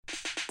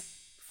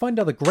Find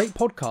other great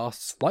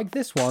podcasts like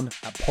this one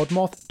at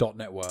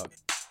podmoth.network.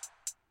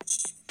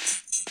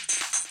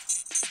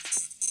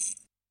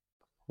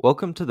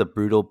 Welcome to the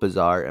Brutal,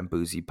 Bizarre, and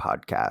Boozy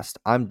podcast.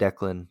 I'm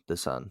Declan, the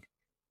son.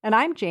 And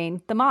I'm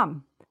Jane, the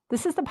mom.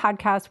 This is the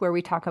podcast where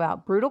we talk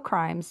about brutal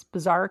crimes,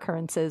 bizarre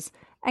occurrences,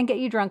 and get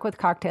you drunk with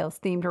cocktails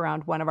themed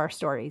around one of our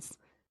stories.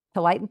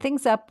 To lighten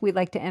things up, we'd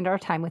like to end our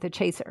time with a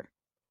chaser.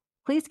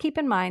 Please keep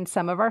in mind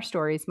some of our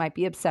stories might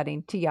be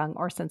upsetting to young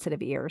or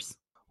sensitive ears.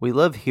 We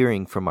love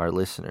hearing from our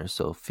listeners,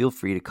 so feel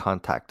free to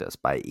contact us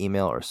by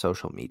email or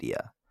social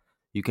media.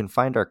 You can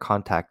find our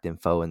contact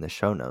info in the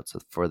show notes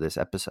for this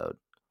episode.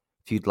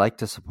 If you'd like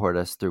to support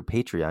us through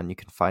Patreon, you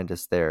can find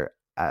us there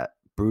at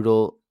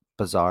Brutal,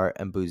 Bizarre,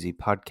 and Boozy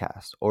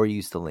Podcast, or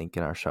use the link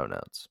in our show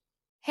notes.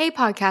 Hey,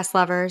 podcast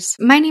lovers.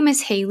 My name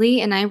is Haley,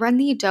 and I run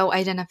the Don't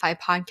Identify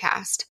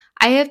podcast.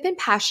 I have been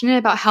passionate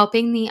about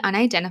helping the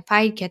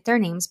unidentified get their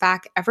names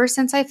back ever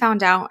since I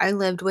found out I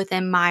lived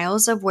within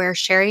miles of where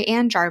Sherry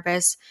Ann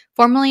Jarvis,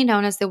 formerly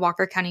known as the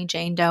Walker County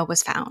Jane Doe,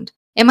 was found.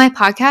 In my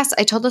podcast,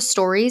 I tell the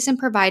stories and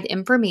provide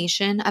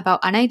information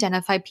about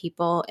unidentified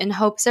people in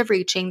hopes of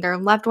reaching their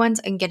loved ones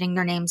and getting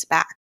their names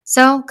back.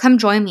 So come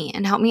join me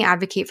and help me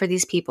advocate for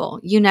these people.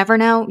 You never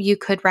know, you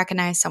could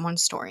recognize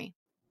someone's story.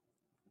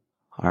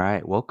 All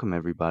right, welcome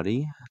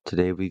everybody.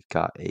 Today we've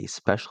got a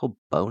special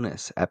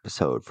bonus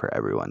episode for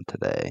everyone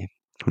today.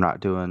 We're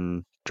not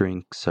doing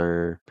drinks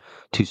or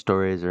two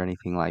stories or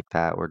anything like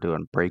that. We're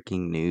doing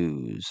breaking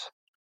news.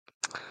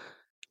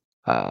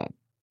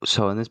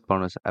 So in this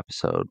bonus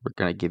episode, we're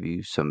going to give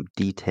you some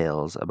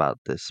details about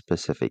this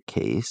specific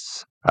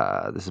case.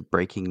 This is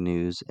breaking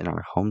news in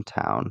our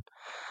hometown,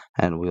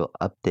 and we'll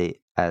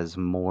update as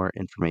more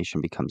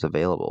information becomes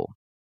available.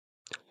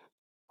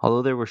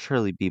 Although there will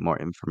surely be more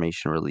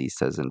information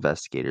released as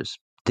investigators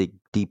dig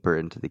deeper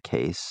into the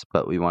case,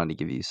 but we wanted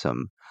to give you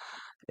some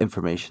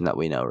information that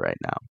we know right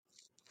now.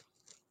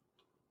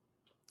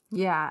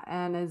 Yeah,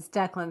 and as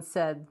Declan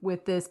said,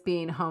 with this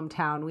being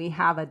hometown, we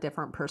have a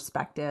different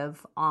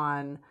perspective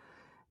on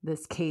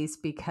this case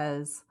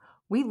because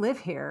we live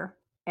here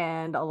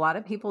and a lot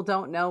of people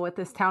don't know what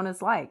this town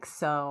is like.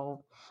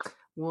 So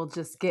we'll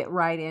just get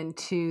right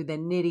into the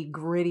nitty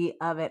gritty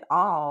of it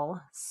all.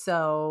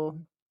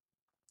 So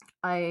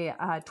a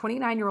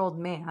 29-year-old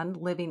man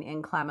living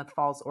in Klamath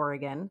Falls,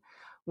 Oregon,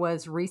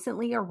 was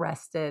recently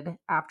arrested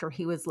after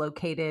he was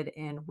located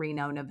in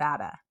Reno,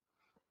 Nevada.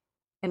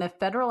 In a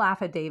federal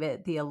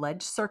affidavit, the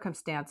alleged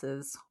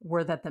circumstances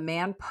were that the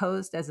man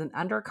posed as an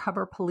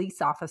undercover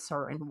police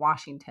officer in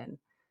Washington,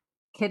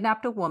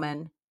 kidnapped a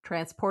woman,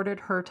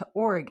 transported her to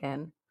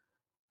Oregon,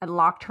 and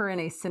locked her in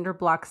a cinder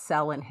block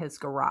cell in his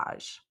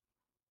garage.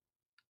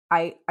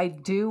 I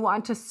do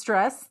want to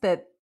stress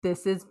that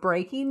this is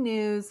breaking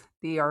news.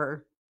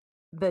 The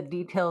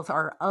details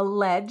are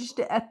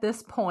alleged at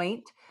this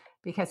point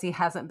because he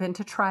hasn't been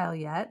to trial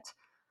yet.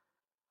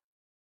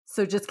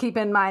 So just keep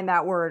in mind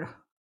that word,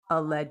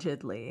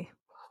 allegedly.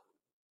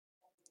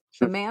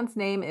 The man's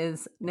name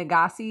is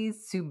Negasi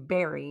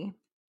Zuberi,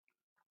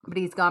 but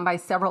he's gone by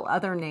several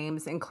other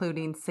names,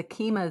 including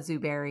Sakima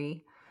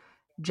Zuberi,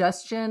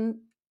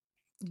 Justin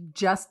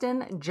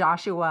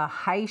Joshua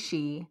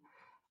Haishi,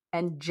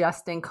 and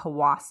Justin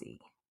Kawasi.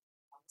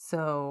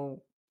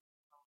 So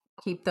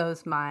keep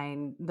those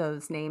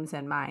names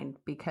in mind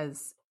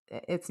because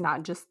it's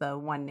not just the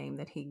one name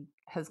that he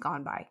has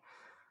gone by.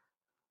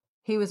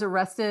 He was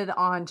arrested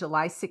on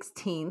July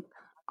 16th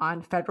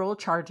on federal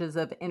charges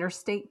of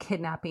interstate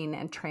kidnapping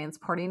and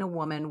transporting a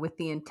woman with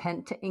the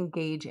intent to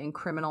engage in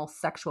criminal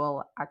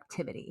sexual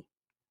activity.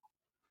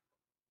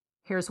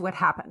 Here's what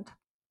happened.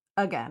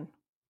 Again,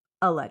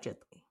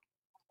 allegedly.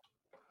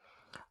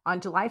 On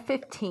July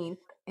 15th,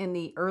 in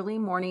the early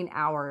morning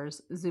hours,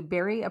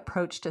 Zuberi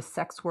approached a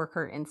sex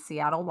worker in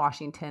Seattle,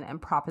 Washington,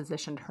 and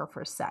propositioned her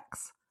for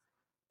sex.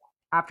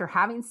 After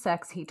having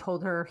sex, he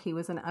told her he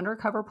was an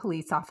undercover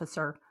police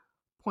officer,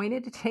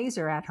 pointed a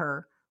taser at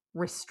her,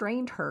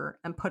 restrained her,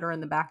 and put her in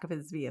the back of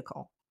his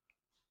vehicle.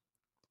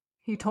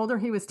 He told her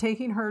he was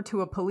taking her to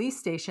a police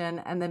station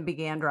and then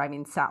began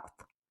driving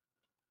south.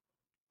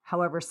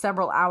 However,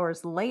 several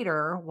hours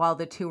later, while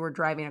the two were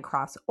driving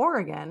across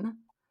Oregon,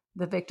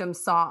 the victim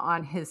saw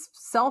on his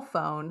cell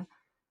phone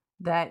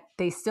that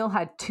they still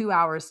had 2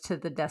 hours to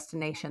the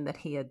destination that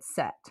he had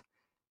set.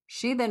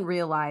 She then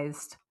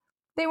realized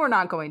they were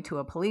not going to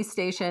a police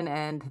station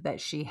and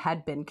that she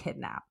had been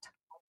kidnapped.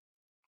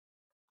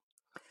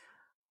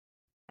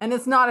 And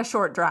it's not a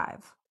short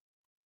drive.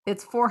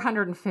 It's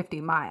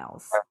 450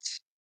 miles.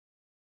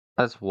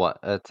 That's what?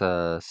 That's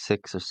a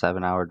 6 or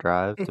 7 hour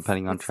drive,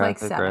 depending on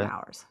traffic, like 7 right?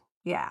 hours.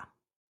 Yeah.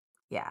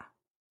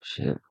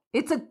 Shit.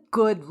 It's a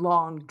good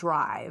long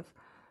drive.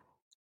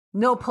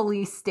 No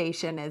police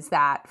station is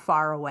that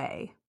far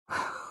away.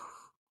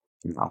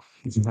 No.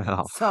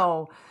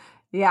 So,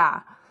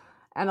 yeah.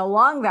 And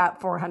along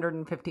that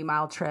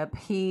 450-mile trip,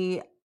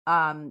 he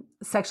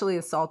sexually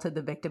assaulted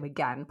the victim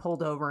again,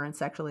 pulled over and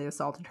sexually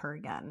assaulted her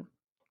again.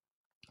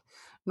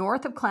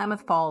 North of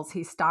Klamath Falls,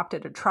 he stopped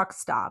at a truck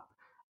stop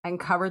and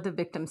covered the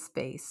victim's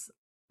face,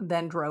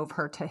 then drove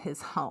her to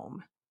his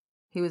home.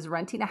 He was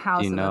renting a Do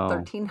house you in the know?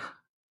 13.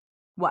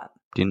 What?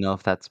 Do you know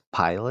if that's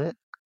Pilot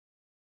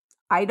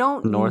I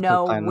don't north of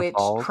know Klamath which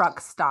Falls? truck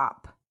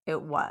stop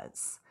it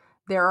was.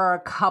 There are a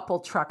couple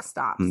truck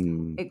stops.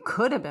 Hmm. It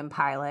could have been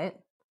Pilot.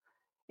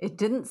 It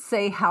didn't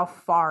say how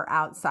far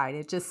outside.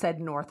 It just said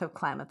north of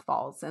Klamath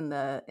Falls in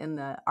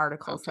the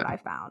articles that Okay. I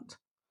found.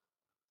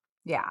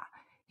 Yeah.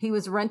 He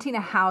was renting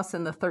a house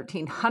in the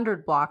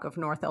 1300 block of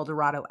North El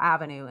Dorado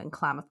Avenue in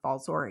Klamath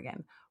Falls,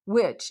 Oregon,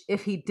 which,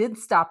 if he did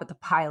stop at the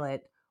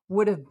Pilot,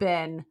 would have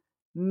been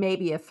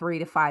maybe a 3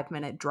 to 5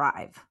 minute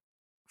drive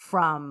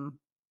from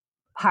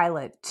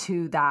Pilot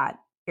to that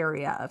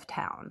area of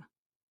town.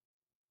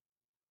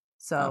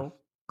 So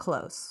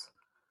close.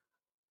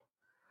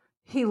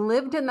 He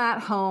lived in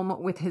that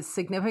home with his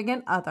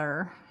significant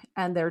other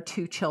and their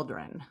 2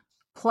 children.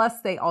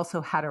 Plus, they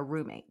also had a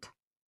roommate.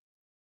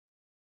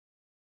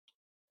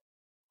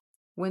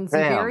 When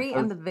Damn. Zuberi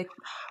There's and the victim...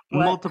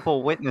 What?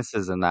 multiple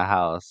witnesses in the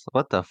house.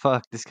 What the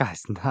fuck? This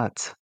guy's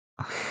nuts.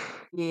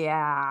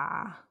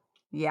 Yeah.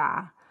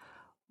 Yeah.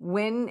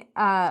 When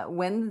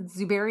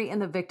Zuberi and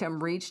the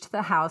victim reached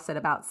the house at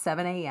about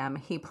 7 a.m.,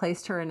 he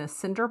placed her in a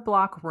cinder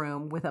block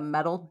room with a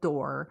metal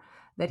door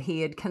that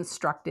he had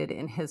constructed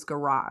in his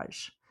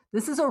garage.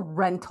 This is a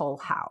rental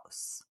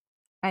house,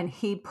 and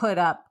he put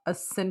up a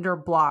cinder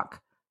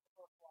block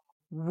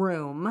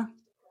room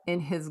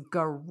in his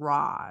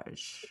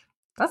garage.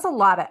 That's a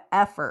lot of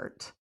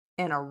effort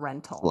in a It's a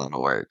rental. lot of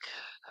work.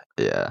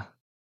 Yeah.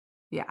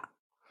 Yeah.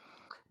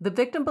 The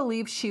victim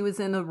believed she was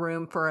in the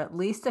room for at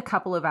least a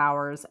couple of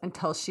hours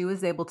until she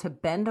was able to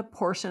bend a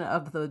portion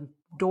of the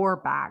door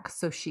back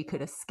so she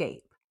could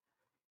escape.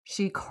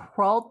 She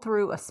crawled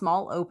through a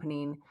small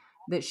opening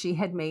that she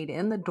had made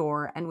in the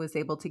door and was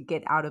able to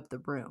get out of the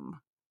room.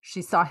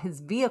 She saw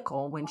his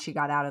vehicle when she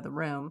got out of the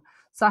room,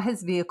 saw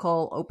his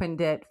vehicle, opened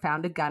it,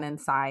 found a gun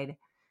inside.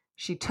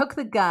 She took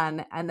the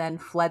gun and then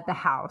fled the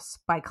house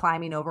by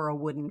climbing over a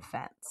wooden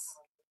fence.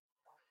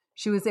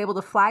 She was able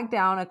to flag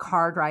down a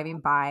car driving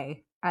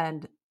by,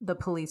 and the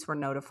police were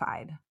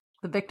notified.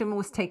 The victim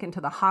was taken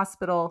to the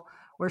hospital,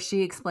 where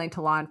she explained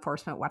to law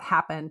enforcement what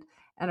happened,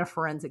 and a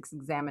forensics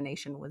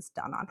examination was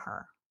done on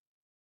her.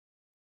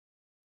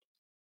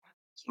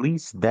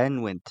 Police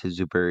then went to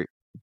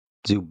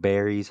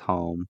Zuberi's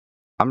home.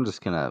 I'm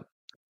just gonna.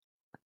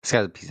 This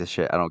guy's a piece of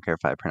shit. I don't care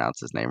if I pronounce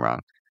his name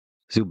wrong.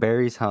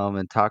 Zuberi's home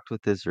and talked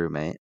with his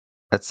roommate.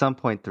 At some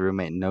point, the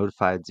roommate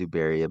notified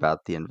Zuberi about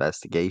the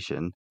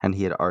investigation, and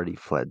he had already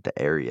fled the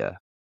area.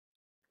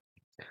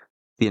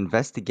 The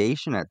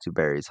investigation at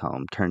Zuberi's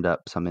home turned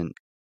up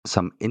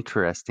some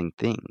interesting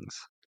things.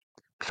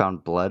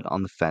 Found blood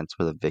on the fence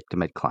where the victim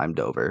had climbed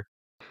over.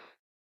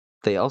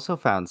 They also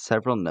found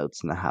several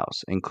notes in the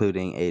house,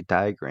 including a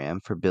diagram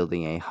for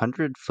building a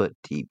 100-foot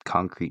deep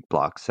concrete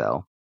block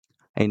cell,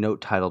 a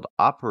note titled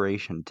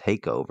Operation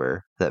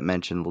Takeover that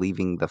mentioned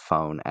leaving the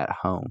phone at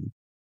home,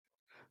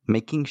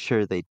 making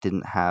sure they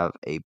didn't have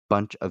a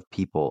bunch of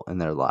people in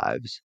their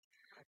lives,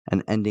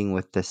 and ending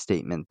with the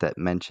statement that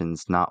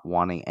mentions not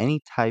wanting any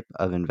type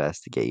of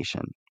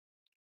investigation.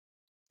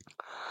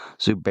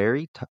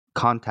 Zuberi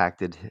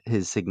contacted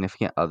his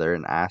significant other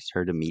and asked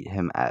her to meet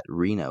him at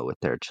Reno with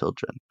their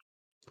children.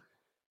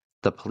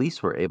 The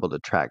police were able to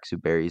track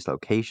Zuberi's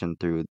location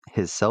through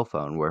his cell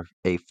phone, where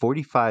a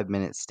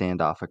 45-minute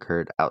standoff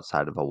occurred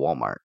outside of a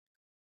Walmart.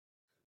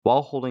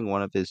 While holding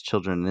one of his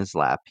children in his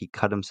lap, he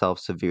cut himself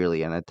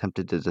severely and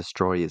attempted to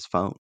destroy his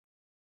phone,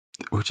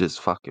 which is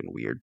fucking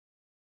weird.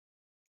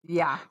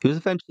 Yeah. He was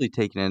eventually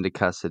taken into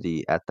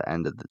custody at the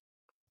end of the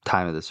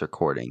time of this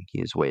recording.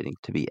 He is waiting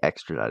to be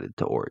extradited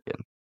to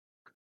Oregon.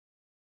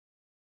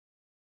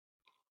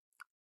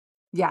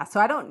 Yeah. So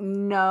I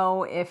don't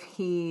know if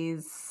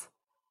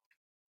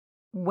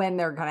when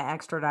they're going to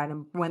extradite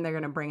him, when they're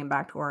going to bring him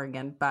back to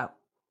Oregon. But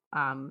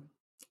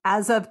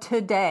as of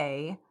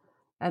today,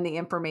 and the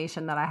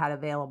information that I had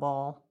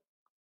available,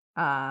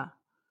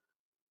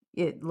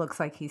 it looks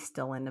like he's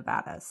still in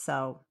Nevada.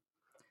 So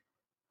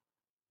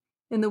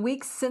in the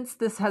weeks since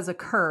this has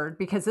occurred,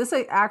 because this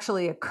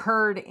actually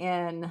occurred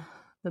in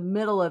the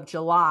middle of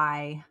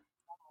July,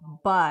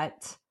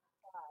 but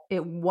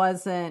it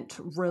wasn't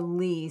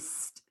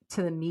released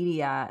to the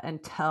media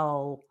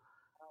until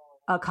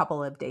a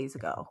couple of days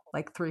ago,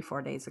 like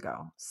 3-4 days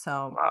ago.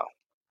 So, Wow.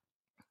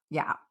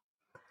 yeah.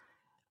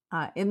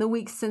 In the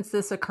weeks since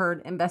this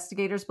occurred,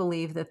 investigators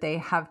believe that they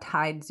have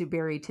tied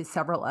Zuberi to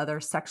several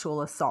other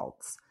sexual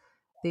assaults.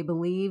 They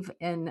believe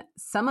in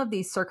some of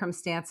these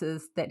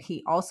circumstances that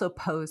he also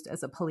posed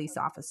as a police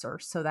officer,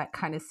 so that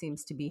kind of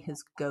seems to be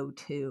his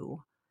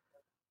go-to.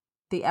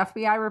 The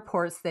FBI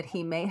reports that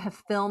he may have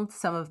filmed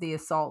some of the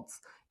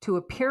assaults to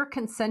appear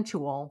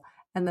consensual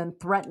and then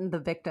threatened the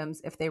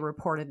victims if they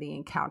reported the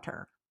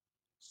encounter.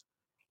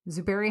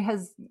 Zuberi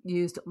has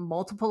used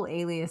multiple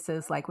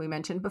aliases, like we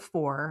mentioned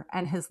before,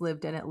 and has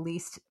lived in at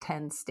least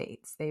 10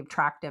 states. They've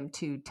tracked him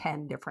to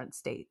 10 different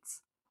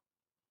states.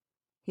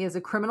 He has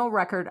a criminal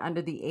record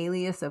under the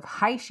alias of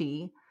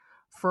Haishi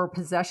for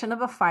possession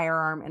of a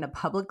firearm in a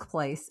public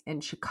place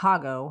in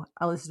Chicago,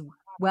 as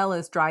well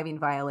as driving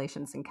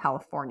violations in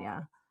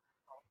California.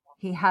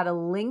 he had a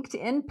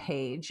LinkedIn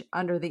page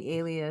under the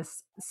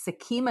alias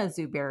Sakima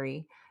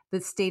Zuberi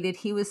that stated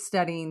he was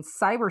studying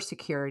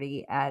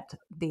cybersecurity at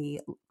the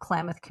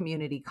Klamath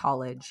Community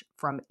College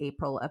from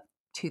April of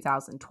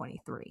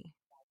 2023.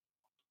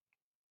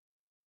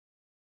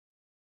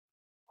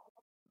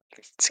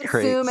 It's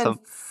great. Assume in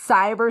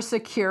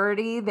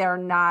cybersecurity, they're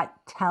not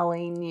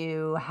telling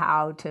you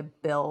how to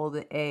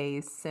build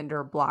a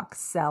cinder block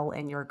cell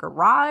in your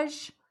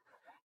garage,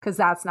 because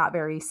that's not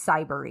very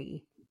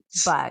cybery.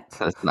 But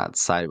That's not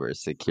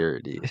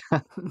cybersecurity.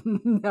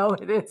 no,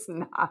 it is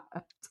not.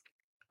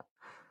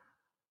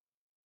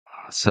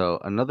 So,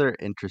 another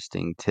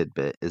interesting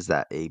tidbit is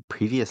that a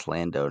previous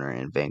landowner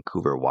in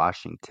Vancouver,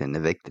 Washington,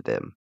 evicted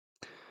him.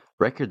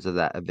 Records of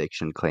that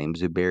eviction claim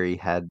Zuberi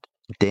had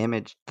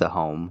damaged the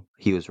home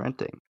he was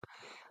renting.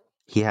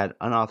 He had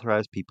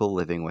unauthorized people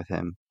living with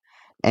him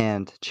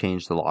and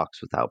changed the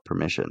locks without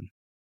permission.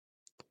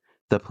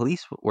 The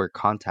police were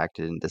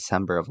contacted in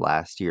December of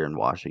last year in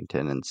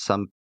Washington, and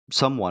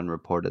someone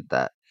reported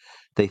that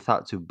they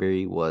thought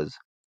Zuberi was,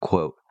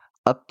 quote,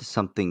 up to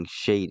something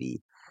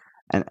shady,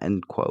 and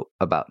end quote,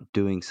 about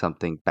doing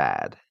something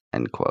bad,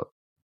 end quote.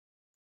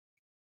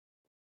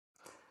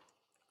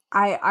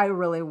 I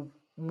really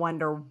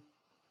wonder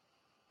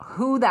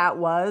who that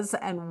was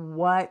and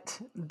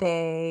what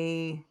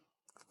they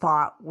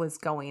thought was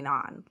going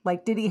on.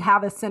 Like, did he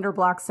have a cinder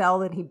block cell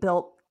that he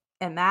built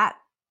in that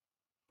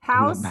In the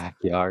house?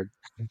 backyard.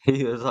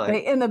 He was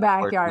like In the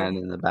backyard.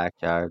 workman in the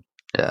backyard.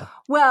 Yeah.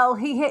 Well,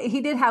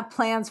 he did have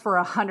plans for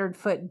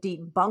 100-foot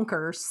deep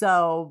bunker,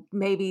 so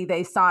maybe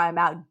they saw him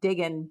out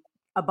digging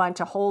a bunch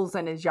of holes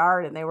in his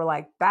yard, and they were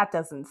like, "That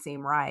doesn't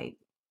seem right."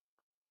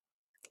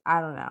 I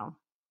don't know.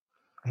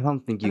 I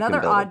don't think you can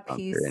Another build a odd bunker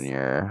piece, in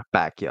your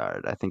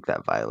backyard. I think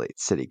that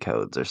violates city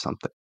codes or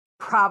something.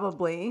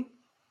 probably.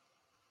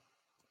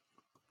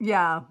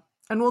 Yeah,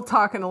 and we'll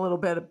talk in a little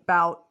bit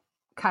about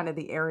kind of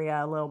the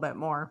area a little bit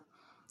more.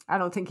 I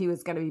don't think he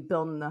was going to be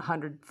building a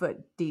 100-foot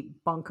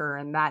deep bunker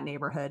in that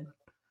neighborhood,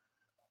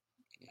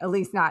 at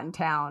least not in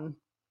town.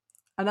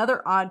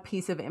 Another odd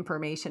piece of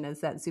information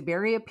is that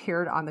Zuberi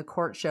appeared on the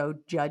court show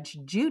Judge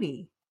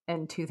Judy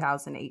in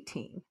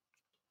 2018.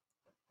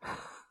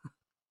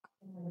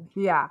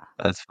 Yeah.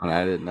 That's funny.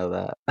 I didn't know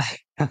that.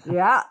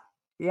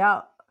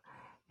 Yeah.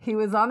 He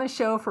was on the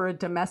show for a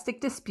domestic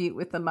dispute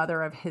with the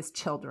mother of his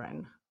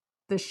children.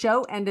 The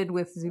show ended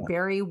with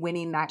Zuberi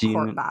winning that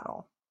court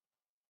battle.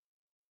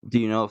 Do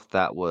you know if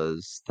that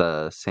was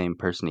the same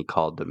person he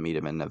called to meet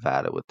him in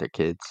Nevada with their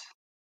kids?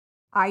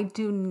 I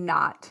do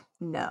not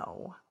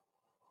know.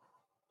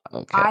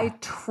 Okay. I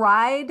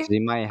tried He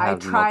might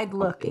have multiple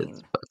looking.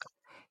 kids, but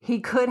He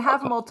could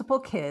have multiple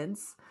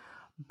kids,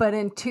 but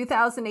in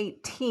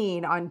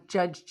 2018 on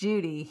Judge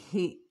Judy,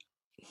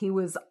 he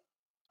was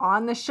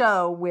on the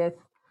show with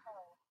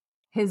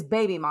his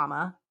baby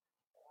mama,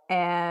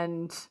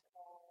 and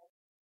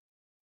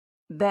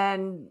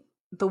then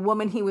the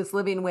woman he was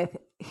living with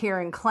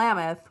here in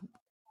Klamath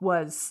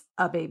was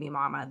a baby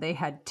mama. They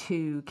had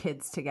 2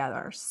 kids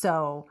together.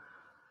 So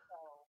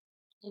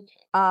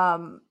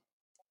I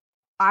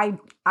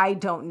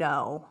don't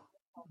know,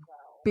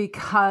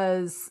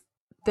 because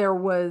there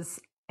was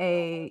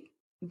a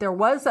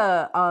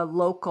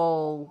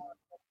local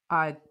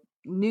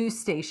news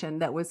station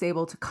that was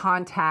able to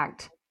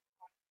contact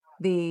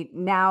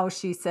now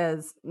she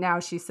says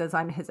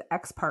I'm his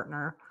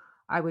ex-partner.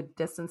 I would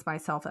distance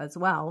myself as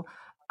well.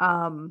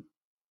 A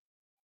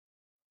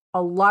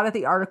lot of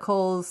the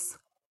articles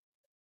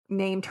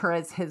named her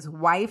as his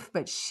wife,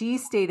 but she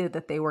stated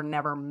that they were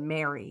never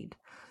married.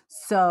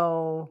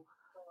 So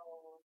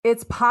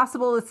it's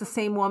possible it's the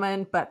same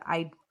woman, but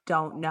I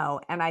don't know.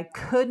 And I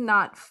could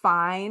not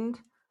find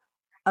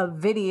a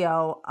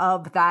video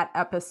of that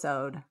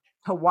episode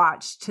to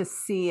watch to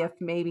see if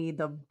maybe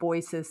the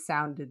voices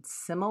sounded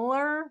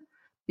similar,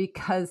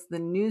 because the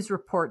news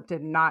report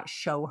did not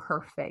show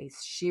her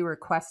face. She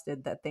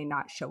requested that they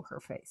not show her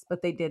face,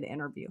 but they did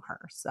interview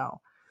her.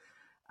 So,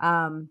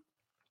 and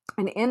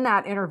in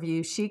that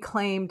interview, she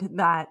claimed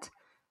that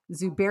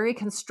Zuberi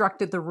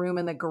constructed the room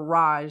in the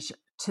garage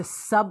to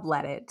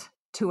sublet it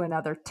to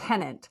another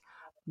tenant,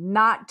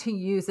 not to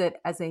use it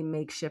as a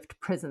makeshift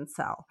prison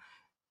cell.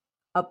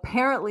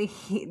 Apparently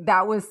he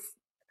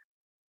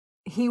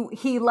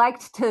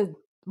liked to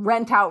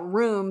rent out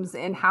rooms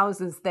in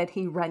houses that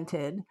he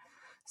rented.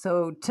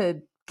 So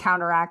to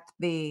counteract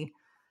the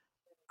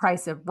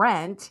price of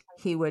rent,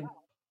 he would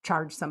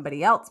charge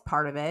somebody else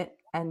part of it.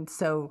 And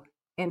so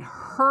in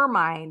her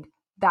mind,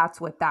 that's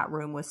what that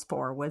room was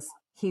for, was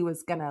he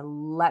was going to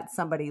let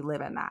somebody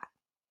live in that.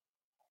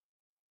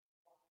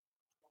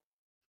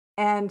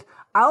 And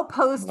I'll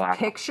post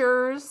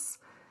pictures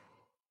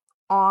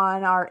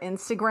on our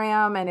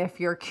Instagram, and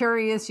if you're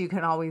curious, you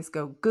can always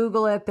go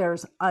Google it.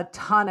 There's a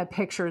ton of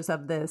pictures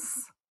of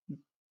this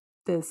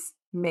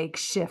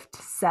makeshift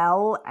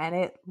cell, and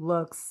it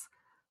looks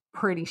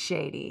pretty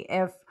shady.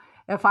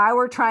 If I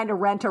were trying to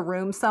rent a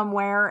room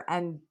somewhere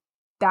and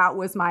that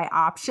was my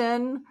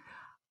option,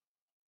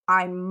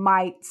 I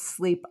might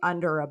sleep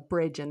under a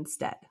bridge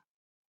instead.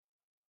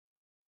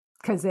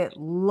 because it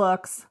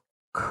looks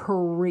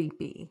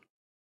creepy.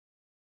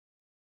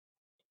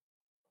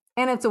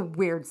 And it's a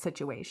weird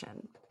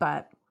situation,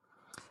 but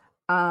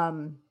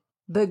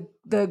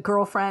the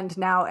girlfriend,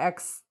 now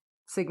ex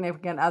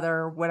significant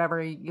other,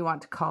 whatever you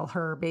want to call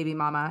her, baby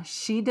mama,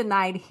 she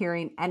denied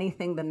hearing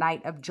anything the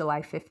night of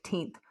July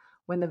 15th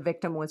when the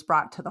victim was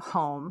brought to the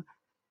home.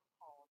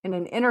 In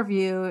an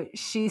interview,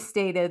 she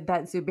stated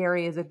that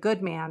Zuberi is a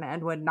good man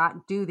and would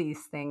not do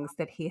these things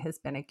that he has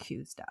been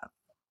accused of.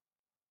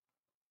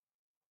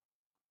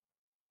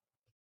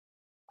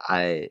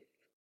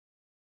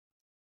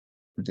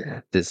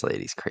 This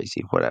lady's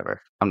crazy.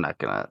 Whatever. I'm not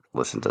gonna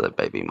listen to the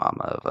baby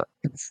mama of a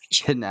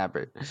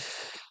kidnapper.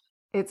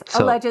 It's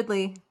So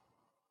allegedly.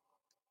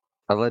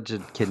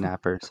 alleged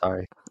kidnapper.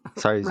 Sorry,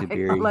 Right,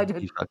 Zuberi,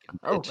 alleged. you fucking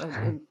Alleged.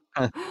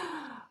 bitch.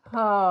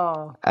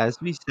 Oh, As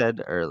we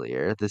said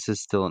earlier, this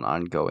is still an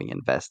ongoing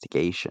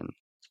investigation.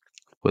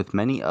 With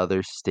many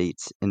other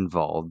states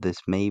involved, this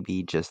may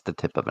be just the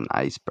tip of an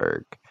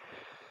iceberg.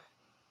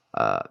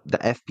 The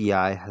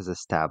FBI has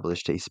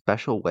established a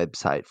special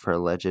website for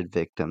alleged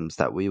victims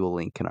that we will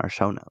link in our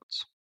show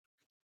notes.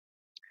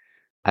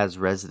 As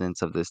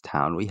residents of this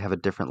town, we have a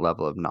different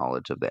level of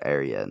knowledge of the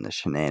area and the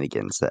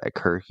shenanigans that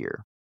occur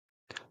here.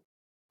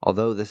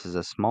 Although this is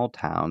a small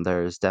town,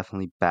 there is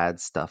definitely bad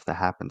stuff that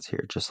happens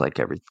here, just like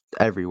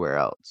everywhere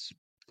else.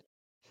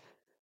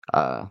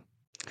 Uh,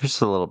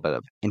 just a little bit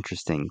of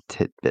interesting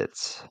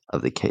tidbits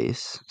of the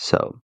case.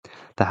 So,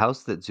 the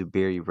house that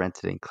Zuberi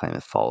rented in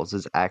Klamath Falls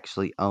is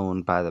actually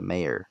owned by the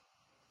mayor.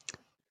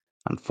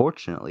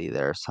 Unfortunately,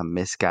 there are some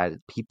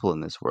misguided people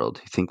in this world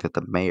who think that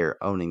the mayor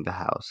owning the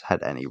house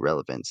had any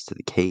relevance to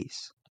the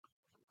case.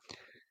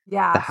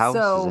 The yeah.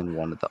 house is So in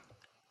one of the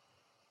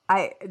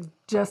I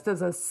just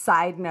as a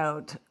side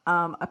note,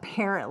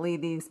 apparently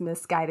these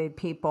misguided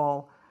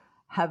people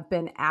have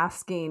been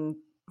asking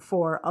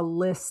for a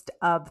list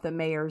of the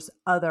mayor's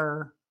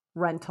other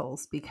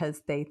rentals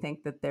because they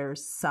think that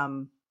there's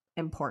some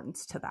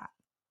importance to that.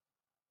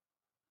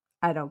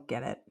 I don't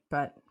get it,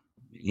 but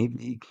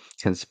maybe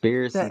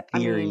conspiracy I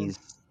mean, theories.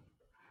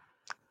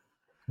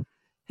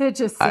 it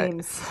just I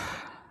seems,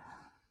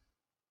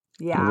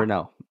 never yeah,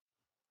 know.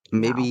 no,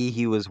 Maybe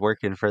he was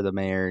working for the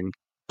mayor and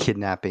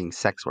kidnapping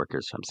sex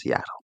workers from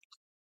Seattle.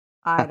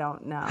 I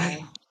don't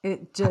know.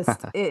 It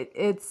just,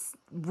 it's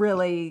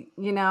really,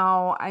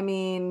 I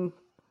mean,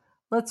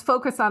 let's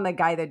focus on the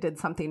guy that did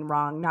something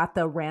wrong, not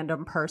the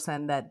random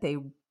person that they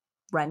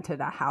rented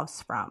a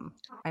house from.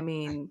 I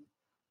mean,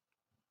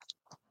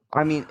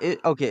 I mean,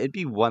 it'd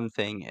be one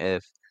thing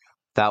if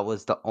that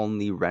was the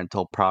only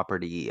rental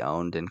property he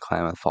owned in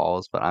Klamath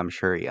Falls, but I'm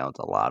sure he owns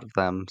a lot of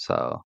them,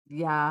 so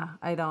yeah,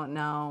 I don't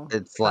know,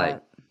 it's like,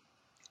 but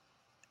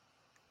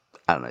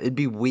I don't know, it'd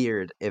be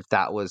weird if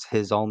that was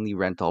his only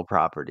rental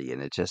property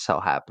and it just so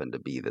happened to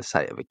be the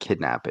site of a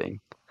kidnapping.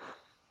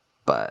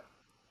 But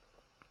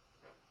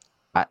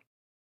I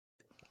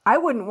I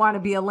wouldn't want to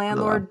be a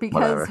don't know, landlord because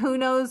whatever. who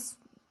knows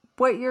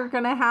what you're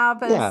going to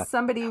have as Yeah,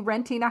 somebody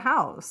renting a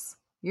house.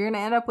 You're going to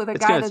end up with a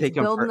it's guy gonna that's take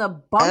him building a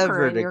bunker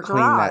forever in to your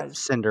clean that garage.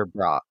 cinder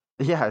block.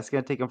 Yeah, it's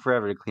gonna take him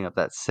forever to clean up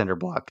that cinder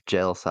block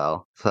jail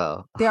cell.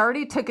 So, They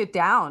already took it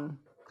down.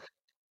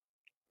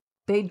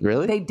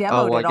 really? They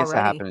Oh, demoed well, I it guess that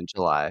already. happened in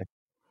July.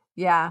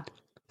 Yeah,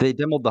 They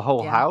demoed the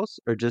whole yeah. house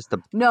or just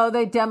No,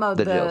 they demoed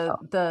the jail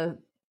cell?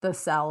 the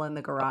cell in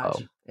the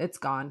garage. Oh, It's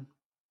gone.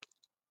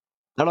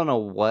 I don't know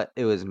what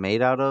it was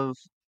made out of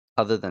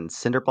other than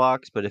cinder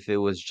blocks, but if it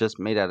was just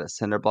made out of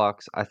cinder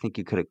blocks, I think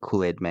you could have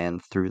Kool-Aid Man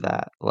through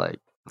that. Like,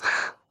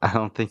 I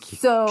don't think you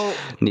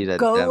So need a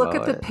go look demo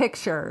at the it.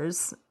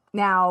 pictures.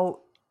 Now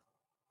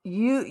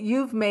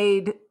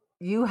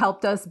you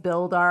helped us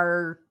build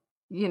our,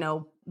 Yeah.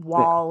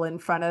 wall in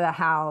front of the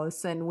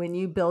house. And when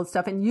you build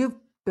stuff and you've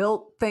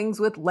built things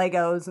with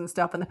Legos and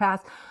stuff in the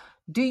past,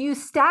 do you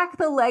stack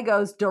the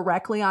Legos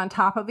directly on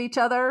top of each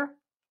other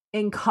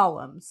in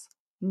columns?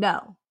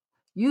 No.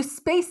 You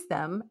space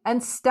them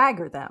and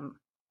stagger them.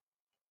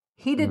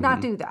 He did not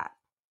Mhm. do that.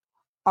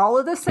 All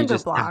of the You cinder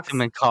just stacked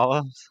them blocks in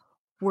columns?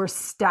 were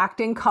stacked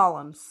in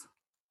columns.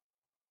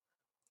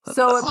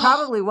 So it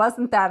probably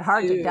wasn't that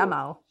hard to Ew.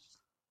 demo.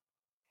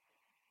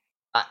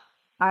 I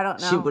I don't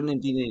She know. wouldn't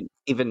have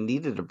even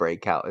needed a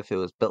breakout if it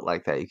was built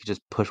like that. You could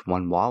just push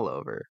one wall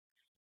over.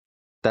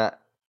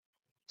 That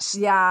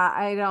Yeah,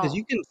 Because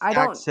you can I stack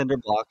don't cinder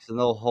blocks and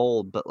they'll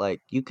hold, but,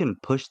 like, you can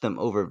push them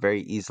over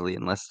very easily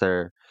unless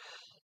they're,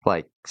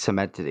 like,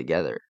 cemented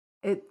together.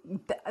 it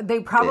they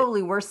It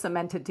probably were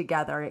cemented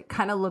together. It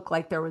kind of looked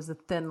like there was a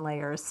thin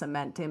layer of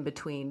cement in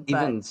between,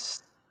 but even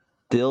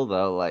still,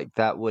 though, like,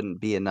 that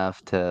wouldn't be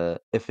enough to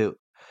if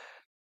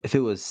it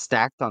was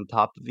stacked on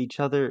top of each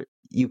other,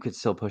 you could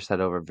still push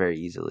that over very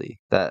easily.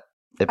 That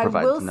it I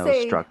provides will no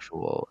say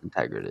structural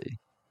integrity.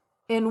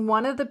 in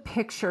one of the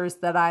pictures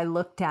that I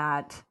looked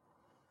at,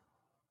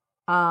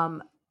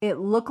 it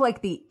looked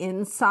like the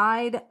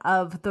inside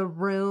of the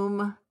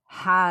room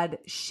had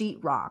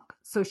sheetrock.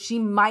 So she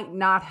might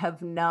not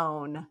have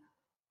known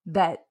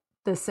that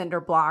the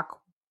cinder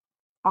block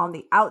on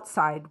the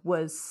outside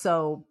was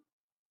so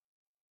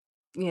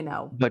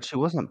But she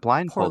wasn't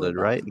blindfolded,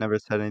 built. right? Never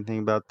said anything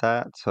about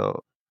that.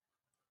 So,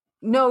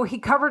 No, he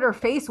covered her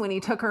face when he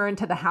took her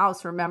into the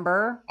house,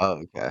 remember?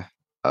 oh, okay.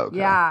 Okay.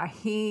 Yeah,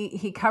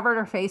 he covered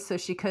her face so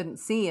she couldn't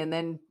see, and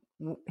then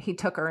he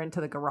took her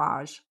into the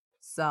garage.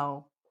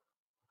 So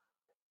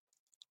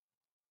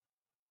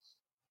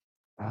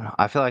I don't know.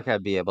 I feel like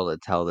I'd be able to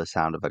tell the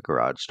sound of a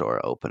garage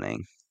door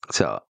opening.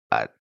 So,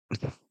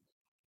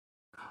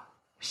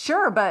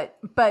 sure, but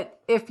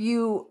if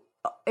you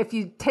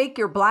take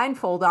your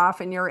blindfold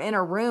off and you're in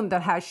a room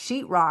that has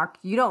sheetrock,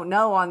 you don't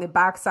know on the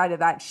backside of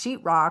that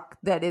sheetrock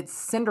that it's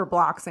cinder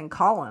blocks and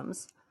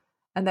columns,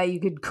 and that you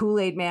could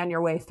Kool-Aid man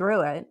your way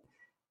through it.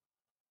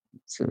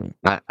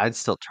 I'd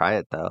still try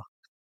it though.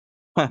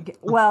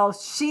 Well,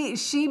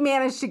 she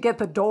managed to get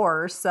the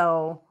door,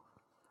 so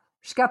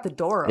she got the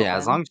door open. Yeah,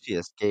 as long as she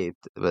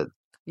escaped, but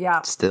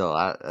yeah, still,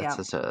 that's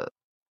just a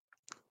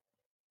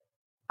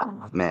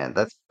man.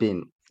 That's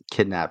being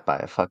kidnapped by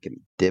a fucking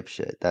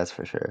dipshit. That's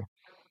for sure.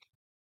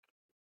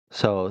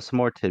 So, some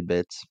more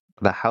tidbits.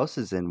 The house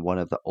is in one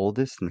of the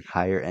oldest and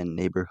higher end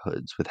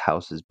neighborhoods, with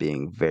houses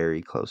being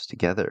very close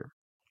together.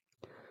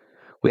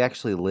 We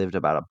actually lived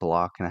about a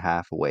block and a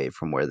half away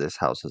from where this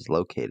house is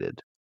located.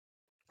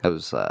 That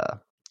was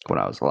when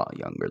I was a lot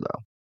younger,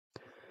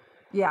 though.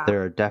 yeah,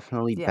 There are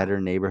definitely yeah. better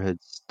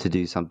neighborhoods to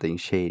do something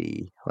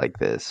shady like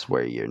this,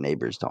 where your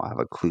neighbors don't have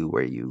a clue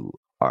where you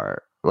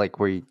are, like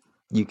where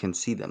you can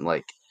see them.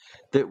 Like,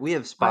 we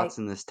have spots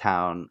Right. in this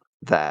town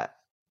that,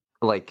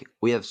 like,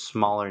 we have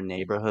smaller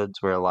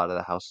neighborhoods where a lot of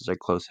the houses are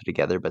closer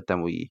together, but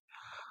then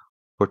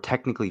we're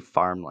technically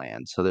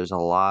farmland, so there's a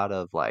lot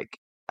of like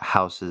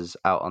houses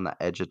out on the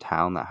edge of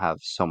town that have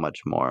so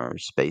much more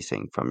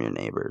spacing from your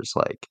neighbors.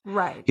 Like,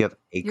 Right. you have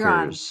You're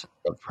on acres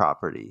of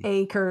property.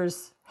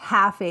 acres,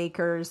 half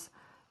acres.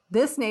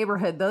 This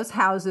neighborhood, those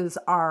houses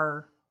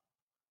are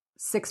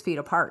 6 feet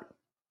apart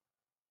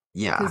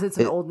Yeah, because it's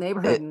an old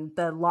neighborhood it and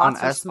the on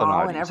lots are small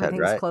Esplanade, and you said,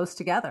 everything's right? close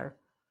together.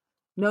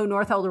 No,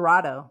 North El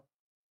Dorado.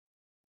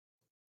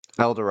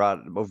 El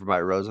Dorado over by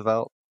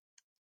Roosevelt.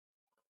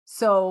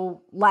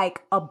 So,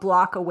 like a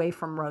block away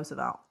from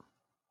Roosevelt.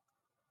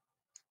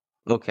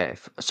 Okay,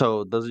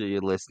 so those of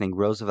you listening,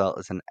 Roosevelt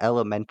is an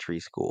elementary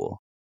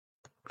school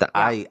that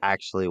Yeah. I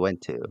actually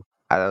went to.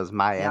 That was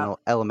my Yep.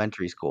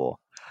 elementary school,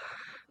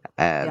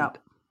 and Yep.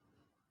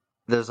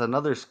 there's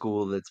another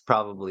school that's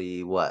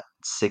probably what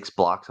 6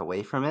 blocks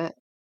away from it,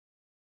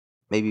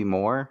 maybe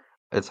more.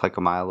 It's like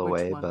a mile Which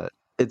away, one? but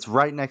it's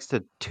right next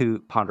to two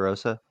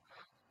Ponderosa.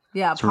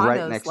 Yeah, It's right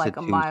Pondo's next to like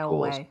a two mile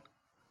schools. away.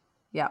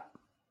 Yep.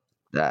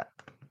 That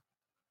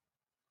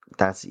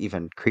that's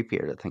even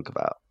creepier to think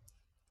about.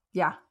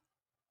 Yeah.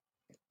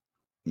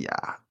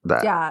 Yeah,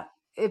 that Yeah.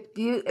 If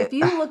you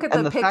look at the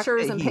and the fact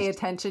pictures that and pay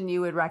attention,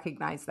 you would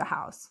recognize the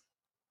house.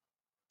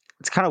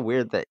 it's kind of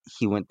weird that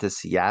he went to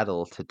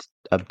Seattle to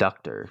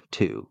abduct her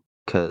too,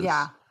 because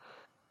Yeah,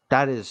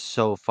 that is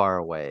so far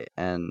away,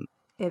 and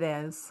it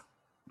is.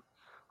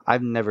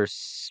 I've never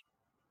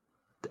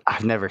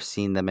I've never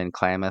seen them in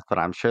Klamath, but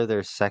I'm sure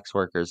there's sex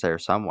workers there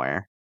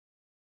somewhere.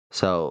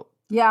 So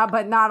Yeah,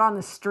 but not on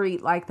the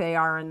street like they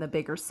are in the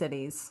bigger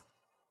cities.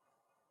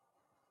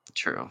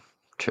 true.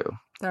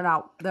 They're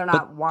not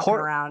But walking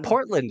around.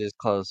 Portland is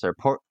closer.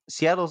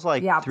 Seattle's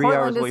like Yeah, 3 hours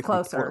Portland is away from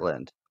closer.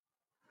 Portland.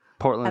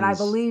 And I Portland's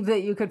believe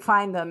that you could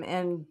find them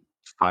in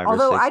 5 or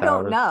although 6 I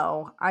don't hours.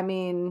 know. I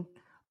mean,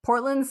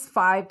 Portland's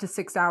 5 to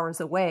 6 hours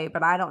away,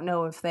 but I don't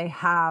know if they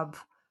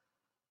have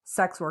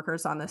sex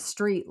workers on the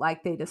street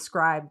like they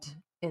described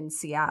in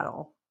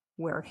Seattle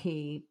where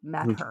he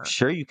met I'm her.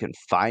 sure you can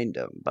find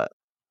them, but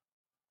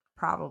I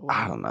Probably.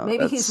 don't know.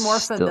 Maybe he's more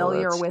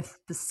familiar That's with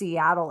the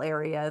Seattle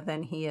area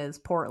than he is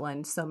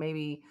Portland. So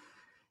maybe,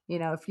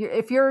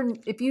 if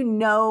you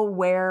know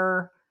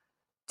where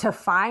to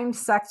find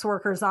sex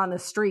workers on the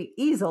street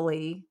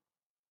easily,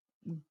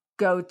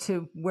 go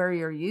to where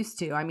you're used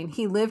to. I mean,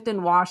 he lived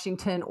in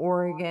Washington,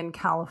 Oregon,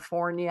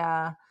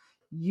 California,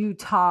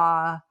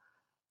 Utah,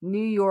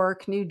 New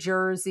York, New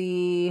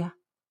Jersey.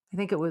 I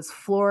think it was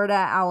Florida,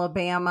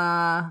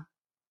 Alabama,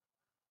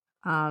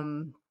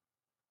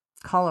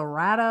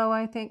 Colorado,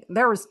 I think.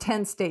 There was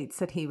 10 states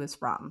that he was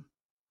from,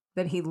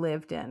 that he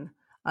lived in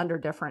under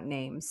different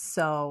names.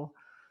 So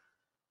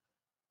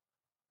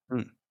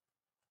Hmm.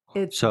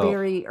 it's So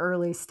very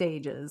early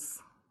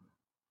stages.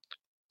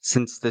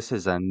 since this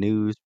is a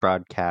news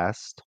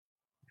broadcast,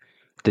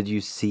 did you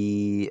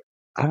see?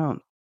 I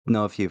don't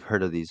know if you've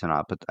heard of these or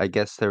not, but I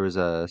guess there was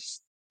a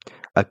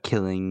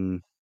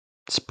killing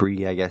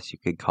spree, I guess you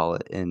could call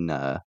it, in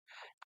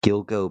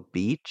Gilgo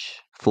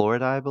Beach,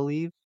 Florida, I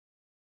believe.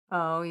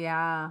 Oh,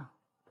 yeah.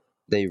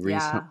 They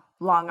recently Yeah.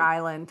 Long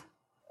Island.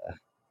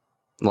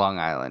 Long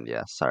Island,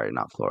 yes. Sorry,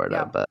 not Florida,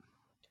 Yep. but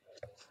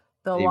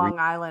The they Long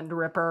Island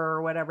Ripper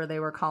or whatever they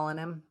were calling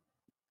him.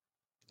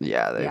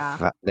 yeah,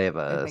 Yeah. they have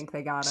I a think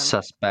they got him.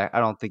 suspect. I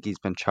don't think he's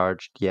been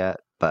charged yet,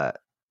 but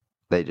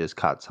they just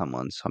caught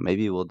someone. So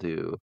maybe we'll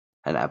do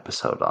an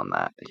episode on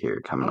that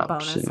here coming A up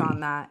bonus soon. on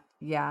that.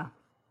 Yeah.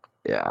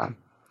 Yeah.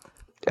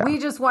 We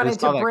just I wanted just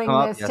to saw that bring come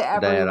up this to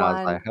yesterday, and I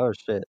was like, everyone. "Oh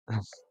shit!"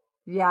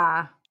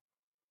 Yeah.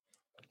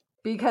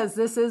 because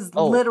this is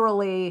Oh.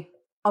 literally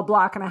a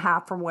block and a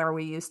half from where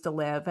we used to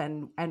live,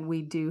 and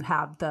we do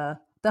have the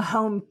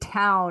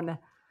hometown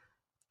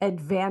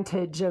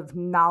advantage of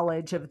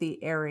knowledge of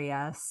the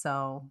area.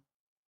 So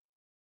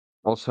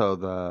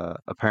Also,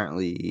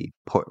 apparently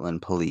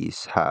Portland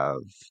police have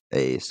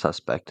a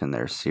suspect in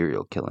their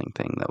serial killing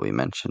thing that we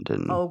mentioned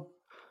in, oh,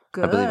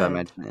 I believe I good.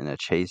 mentioned in a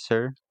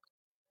chaser,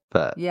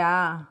 but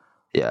Yeah.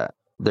 yeah,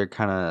 they're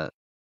kind of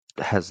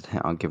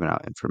hesitant on giving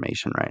out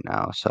information right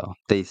now. So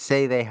they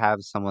say they have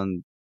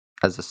someone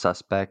as a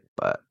suspect,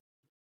 but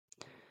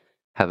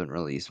haven't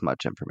released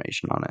much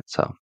information on it.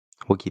 So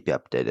we'll keep you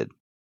updated.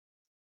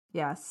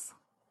 Yes.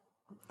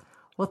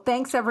 Well,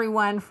 thanks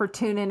everyone for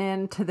tuning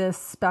in to this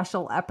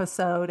special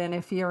episode. And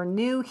if you're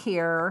new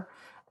here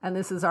and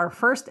this is our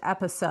first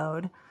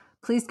episode,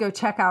 please go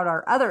check out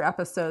our other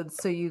episodes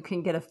so you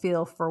can get a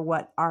feel for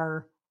what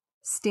our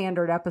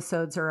standard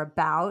episodes are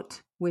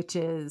about, which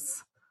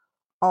is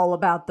all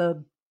about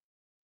the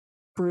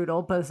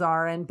brutal,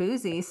 bizarre, and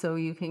boozy. So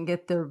you can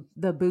get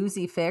the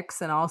boozy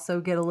fix and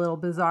also get a little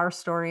bizarre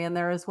story in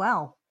there as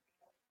well.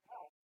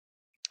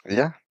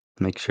 Yeah.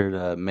 Make sure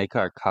to make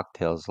our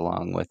cocktails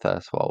along with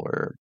us while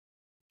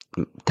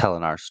we're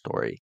telling our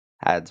story.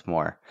 Adds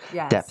more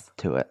depth Yes,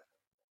 to it.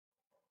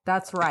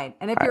 that's right.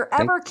 And if All right. you're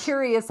ever Thanks.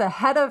 curious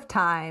ahead of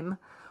time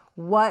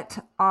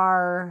what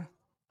our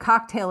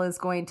cocktail is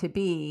going to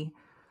be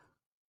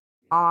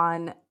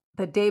on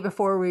the day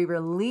before we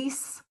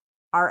release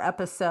our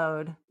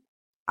episode,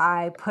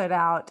 I put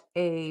out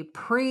a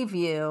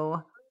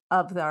preview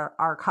of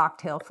our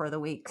cocktail for the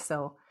week.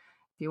 So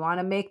if you want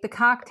to make the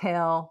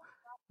cocktail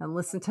and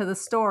listen to the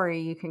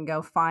story, you can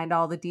go find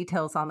all the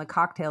details on the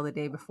cocktail the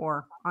day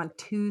before on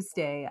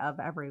Tuesday of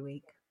every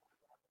week.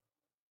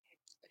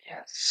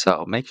 Yes.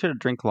 So make sure to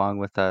drink along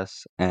with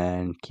us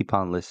and keep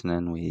on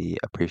listening. We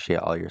appreciate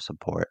all your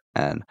support.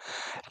 And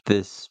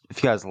if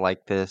you guys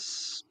like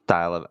this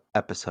style of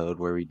episode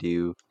where we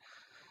do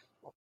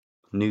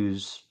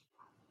news,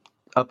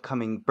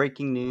 upcoming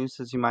breaking news,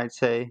 as you might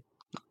say,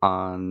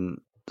 on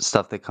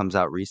stuff that comes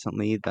out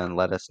recently, then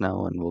let us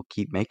know and we'll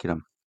keep making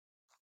them.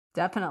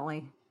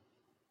 Definitely.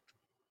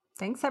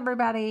 Thanks,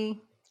 everybody.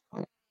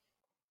 All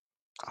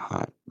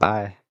right.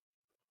 Bye.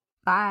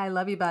 Bye.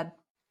 Love you, bud.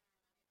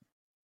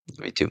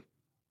 Me too.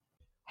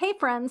 Hey,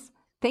 friends.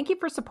 Thank you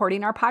for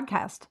supporting our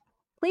podcast.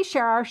 Please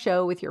share our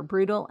show with your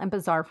brutal and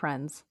bizarre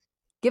friends.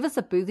 Give us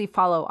a boozy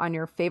follow on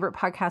your favorite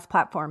podcast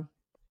platform.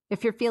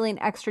 If you're feeling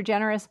extra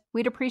generous,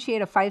 we'd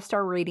appreciate a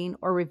 5-star rating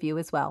or review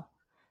as well.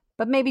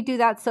 But maybe do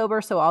that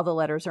sober so all the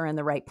letters are in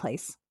the right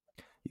place.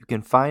 You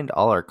can find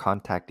all our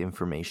contact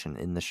information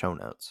in the show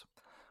notes.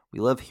 We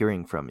love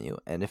hearing from you,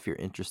 and if you're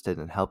interested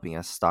in helping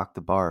us stock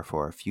the bar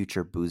for our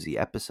future boozy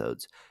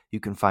episodes, you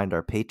can find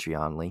our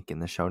Patreon link in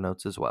the show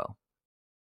notes as well.